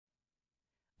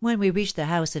When we reached the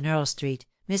house in Earl Street,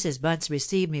 Mrs. Bunce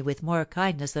received me with more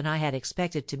kindness than I had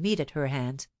expected to meet at her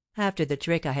hands, after the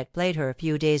trick I had played her a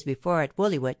few days before at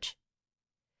Woolwich.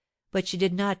 But she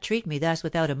did not treat me thus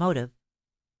without a motive;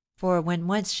 for when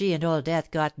once she and Old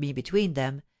Death got me between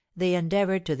them, they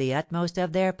endeavoured to the utmost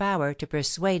of their power to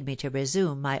persuade me to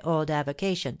resume my old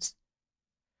avocations.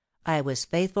 I was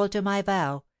faithful to my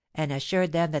vow, and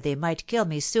assured them that they might kill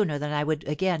me sooner than I would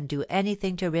again do any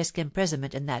thing to risk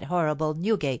imprisonment in that horrible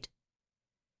Newgate.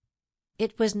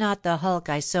 It was not the hulk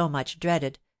I so much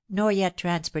dreaded, nor yet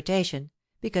transportation,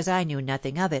 because I knew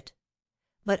nothing of it;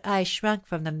 but I shrunk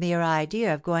from the mere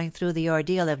idea of going through the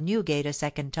ordeal of Newgate a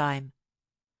second time.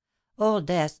 Old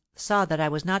Death saw that I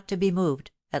was not to be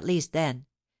moved, at least then,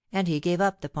 and he gave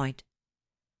up the point.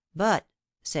 "But,"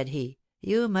 said he,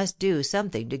 "you must do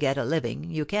something to get a living: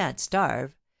 you can't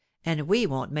starve; and we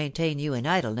won't maintain you in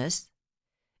idleness.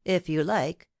 If you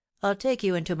like, I'll take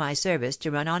you into my service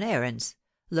to run on errands,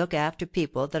 look after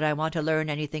people that I want to learn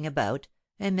anything about,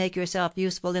 and make yourself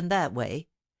useful in that way,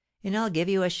 and I'll give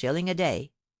you 1 a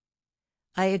day."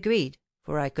 I agreed,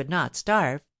 for I could not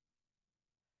starve.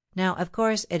 Now of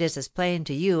course it is as plain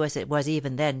to you as it was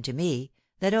even then to me,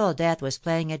 that Old Death was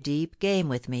playing a deep game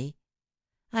with me.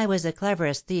 I was the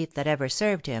cleverest thief that ever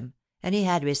served him, and he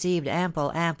had received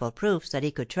ample proofs that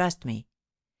he could trust me.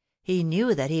 He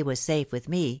knew that he was safe with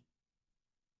me.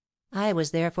 I was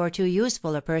therefore too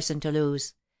useful a person to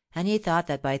lose, and he thought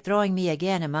that by throwing me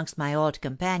again amongst my old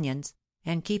companions,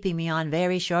 and keeping me on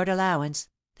very short allowance,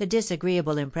 the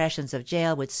disagreeable impressions of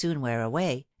gaol would soon wear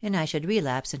away, and I should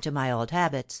relapse into my old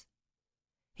habits.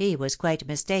 He was quite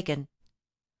mistaken.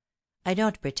 I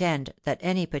don't pretend that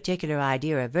any particular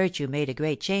idea of virtue made a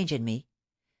great change in me;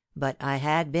 but I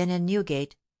had been in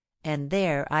Newgate, and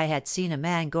there I had seen a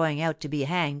man going out to be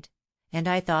hanged, and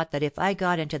I thought that if I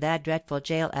got into that dreadful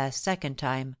gaol a second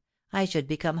time, I should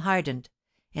become hardened,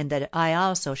 and that I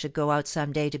also should go out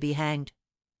some day to be hanged.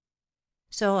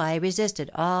 So I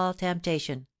resisted all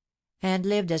temptation, and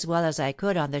lived as well as I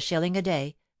could on the 1 a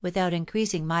day, without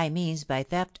increasing my means by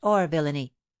theft or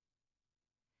villany.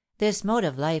 This mode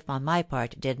of life on my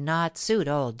part did not suit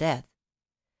Old Death.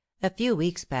 A few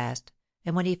weeks passed,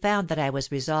 and when he found that I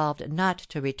was resolved not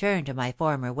to return to my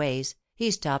former ways,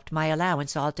 he stopped my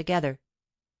allowance altogether.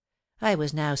 I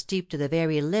was now steeped to the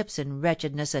very lips in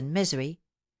wretchedness and misery;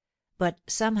 but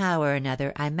somehow or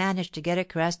another I managed to get a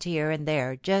crust here and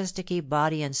there just to keep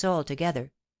body and soul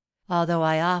together, although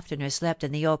I oftener slept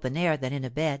in the open air than in a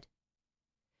bed.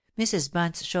 Mrs.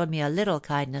 Bunce showed me a little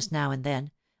kindness now and then,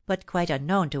 but quite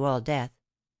unknown to Old Death;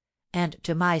 and,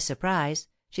 to my surprise,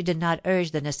 she did not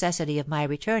urge the necessity of my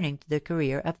returning to the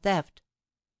career of theft.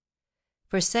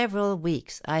 For several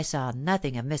weeks I saw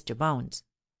nothing of Mr. Bones;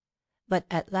 but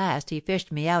at last he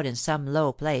fished me out in some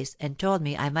low place, and told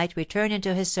me I might return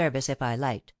into his service if I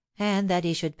liked, and that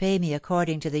he should pay me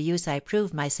according to the use I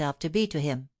proved myself to be to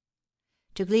him.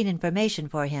 To glean information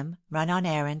for him, run on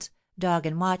errands, dog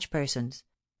and watch persons,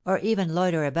 or even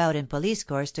loiter about in police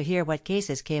courts to hear what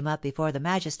cases came up before the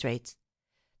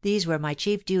magistrates—these were my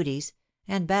chief duties,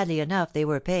 and badly enough they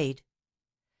were paid.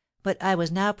 But I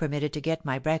was now permitted to get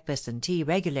my breakfast and tea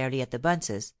regularly at the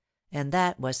Bunces', and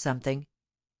that was something.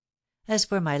 As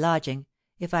for my lodging,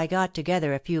 if I got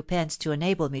together a few pence to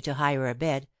enable me to hire a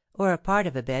bed, or a part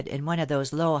of a bed, in one of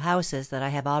those low houses that I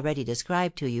have already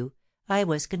described to you, I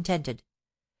was contented;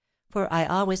 for I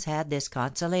always had this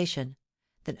consolation,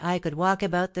 that I could walk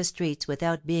about the streets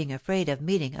without being afraid of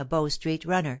meeting a Bow Street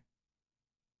runner.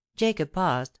 Jacob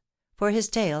paused, for his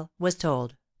tale was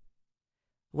told.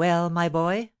 "Well, my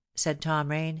boy," said Tom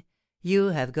Rain, "you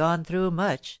have gone through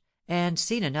much, and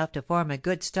seen enough to form a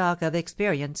good stock of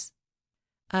experience.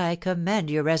 I commend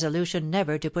your resolution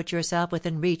never to put yourself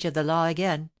within reach of the law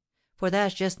again, for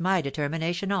that's just my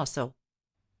determination also.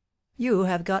 You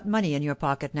have got money in your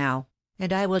pocket now,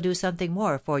 and I will do something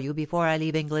more for you before I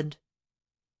leave England."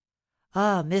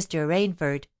 "Ah! Mr.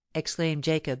 Rainford," exclaimed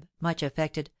Jacob, much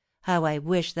affected, "how I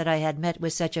wish that I had met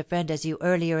with such a friend as you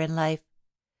earlier in life!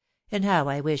 And how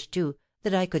I wish, too,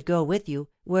 that I could go with you,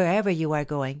 wherever you are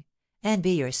going, and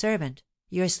be your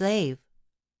servant—your slave."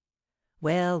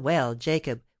 "Well,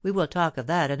 Jacob, we will talk of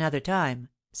that another time,"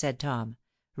 said Tom.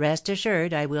 "Rest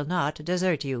assured I will not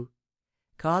desert you.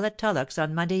 Call at Tullock's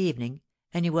on Monday evening,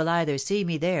 and you will either see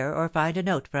me there or find a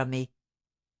note from me."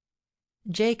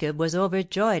 Jacob was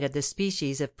overjoyed at the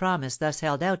species of promise thus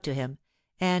held out to him,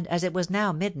 and, as it was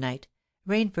now midnight,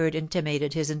 Rainford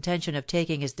intimated his intention of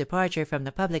taking his departure from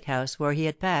the public house where he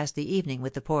had passed the evening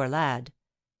with the poor lad.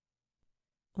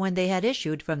 When they had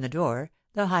issued from the door,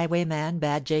 the highwayman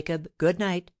bade Jacob good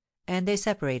night, and they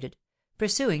separated,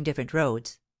 pursuing different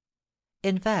roads.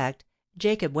 In fact,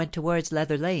 Jacob went towards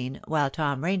Leather Lane, while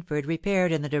Tom Rainford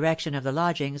repaired in the direction of the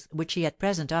lodgings which he at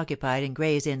present occupied in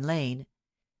Gray's Inn Lane,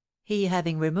 he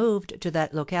having removed to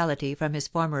that locality from his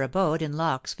former abode in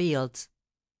Lock's Fields.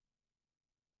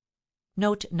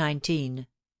 Note 19.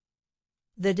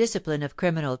 The discipline of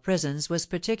criminal prisons was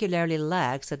particularly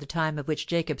lax at the time of which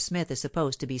Jacob Smith is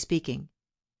supposed to be speaking.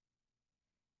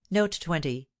 Note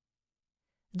 20.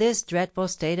 This dreadful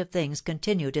state of things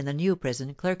continued in the New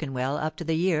Prison, Clerkenwell, up to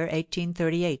the year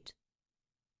 1838.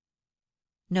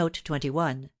 Note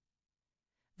 21.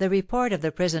 The report of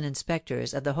the prison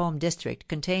inspectors of the Home District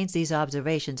contains these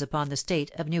observations upon the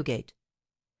state of Newgate.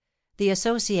 The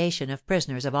association of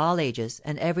prisoners of all ages,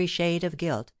 and every shade of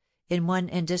guilt, in one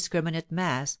indiscriminate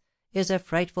mass, is a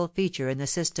frightful feature in the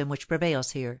system which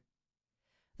prevails here;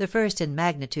 the first in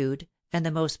magnitude, and the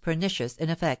most pernicious in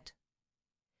effect.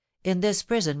 In this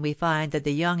prison we find that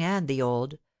the young and the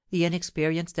old, the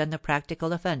inexperienced and the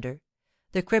practical offender,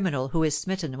 the criminal who is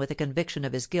smitten with a conviction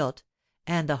of his guilt,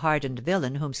 and the hardened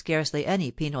villain whom scarcely any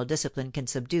penal discipline can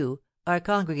subdue, are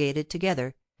congregated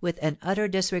together, with an utter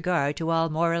disregard to all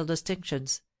moral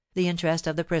distinctions, the interest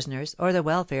of the prisoners, or the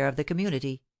welfare of the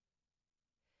community.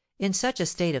 In such a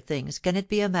state of things can it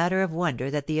be a matter of wonder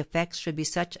that the effects should be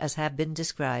such as have been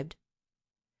described?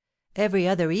 Every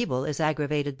other evil is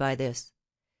aggravated by this,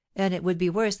 and it would be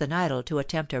worse than idle to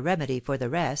attempt a remedy for the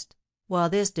rest, while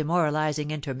this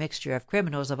demoralizing intermixture of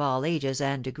criminals of all ages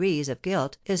and degrees of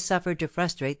guilt is suffered to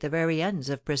frustrate the very ends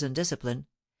of prison discipline,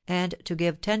 and to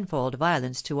give tenfold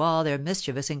violence to all their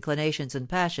mischievous inclinations and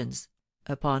passions,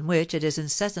 upon which it is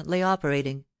incessantly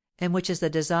operating, and which is the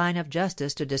design of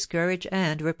justice to discourage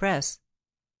and repress.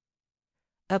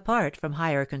 Apart from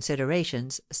higher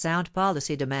considerations, sound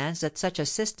policy demands that such a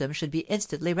system should be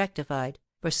instantly rectified,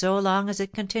 for so long as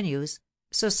it continues,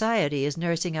 society is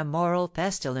nursing a moral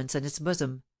pestilence in its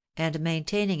bosom, and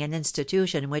maintaining an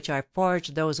institution in which are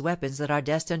forged those weapons that are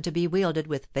destined to be wielded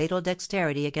with fatal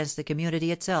dexterity against the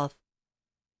community itself.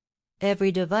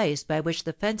 Every device by which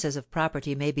the fences of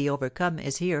property may be overcome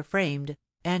is here framed,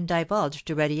 and divulged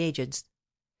to ready agents;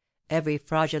 every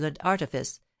fraudulent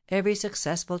artifice, every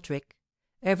successful trick,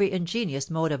 every ingenious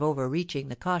mode of overreaching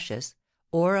the cautious,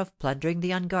 or of plundering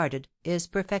the unguarded, is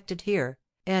perfected here,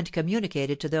 and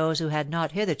communicated to those who had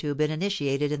not hitherto been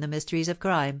initiated in the mysteries of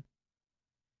crime.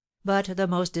 But the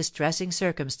most distressing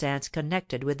circumstance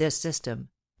connected with this system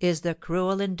is the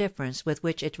cruel indifference with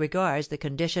which it regards the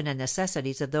condition and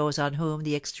necessities of those on whom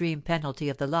the extreme penalty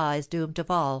of the law is doomed to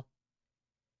fall.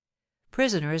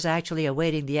 Prisoners actually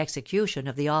awaiting the execution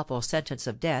of the awful sentence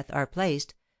of death are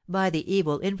placed, by the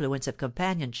evil influence of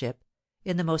companionship,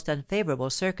 in the most unfavourable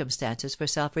circumstances for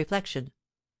self-reflection.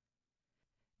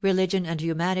 Religion and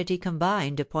humanity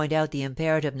combine to point out the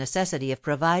imperative necessity of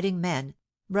providing men,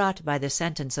 brought by the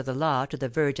sentence of the law to the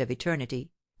verge of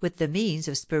eternity, with the means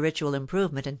of spiritual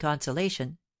improvement and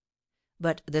consolation;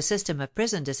 but the system of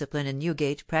prison discipline in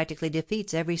Newgate practically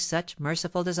defeats every such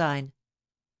merciful design.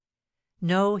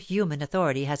 No human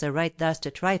authority has a right thus to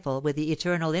trifle with the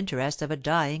eternal interests of a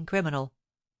dying criminal.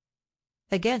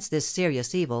 Against this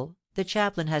serious evil the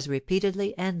chaplain has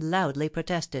repeatedly and loudly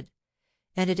protested,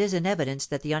 and it is in evidence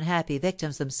that the unhappy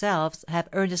victims themselves have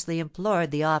earnestly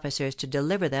implored the officers to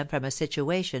deliver them from a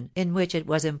situation in which it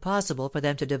was impossible for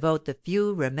them to devote the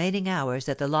few remaining hours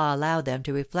that the law allowed them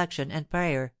to reflection and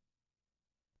prayer.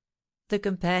 The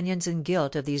companions in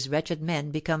guilt of these wretched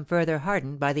men become further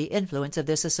hardened by the influence of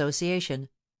this association.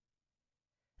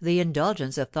 The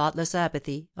indulgence of thoughtless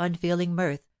apathy, unfeeling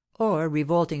mirth, or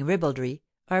revolting ribaldry,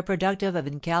 are productive of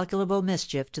incalculable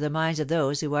mischief to the minds of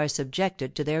those who are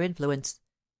subjected to their influence.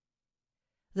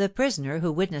 The prisoner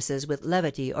who witnesses with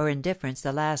levity or indifference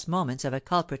the last moments of a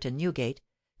culprit in Newgate,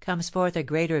 comes forth a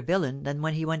greater villain than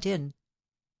when he went in.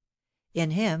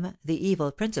 In him the evil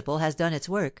principle has done its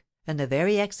work, and the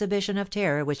very exhibition of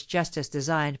terror which justice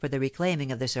designed for the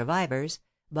reclaiming of the survivors,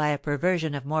 by a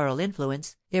perversion of moral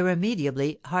influence,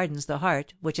 irremediably hardens the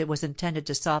heart which it was intended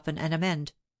to soften and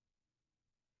amend.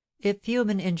 If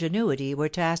human ingenuity were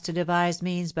tasked to devise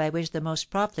means by which the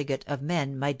most profligate of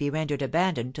men might be rendered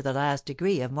abandoned to the last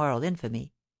degree of moral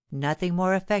infamy, nothing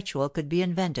more effectual could be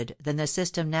invented than the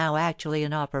system now actually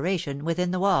in operation within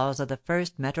the walls of the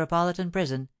first metropolitan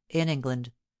prison in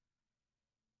England.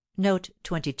 Note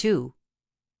 22.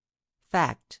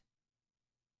 Fact.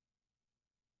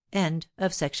 End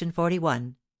of Section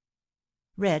 41.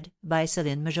 Read by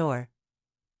Céline Major.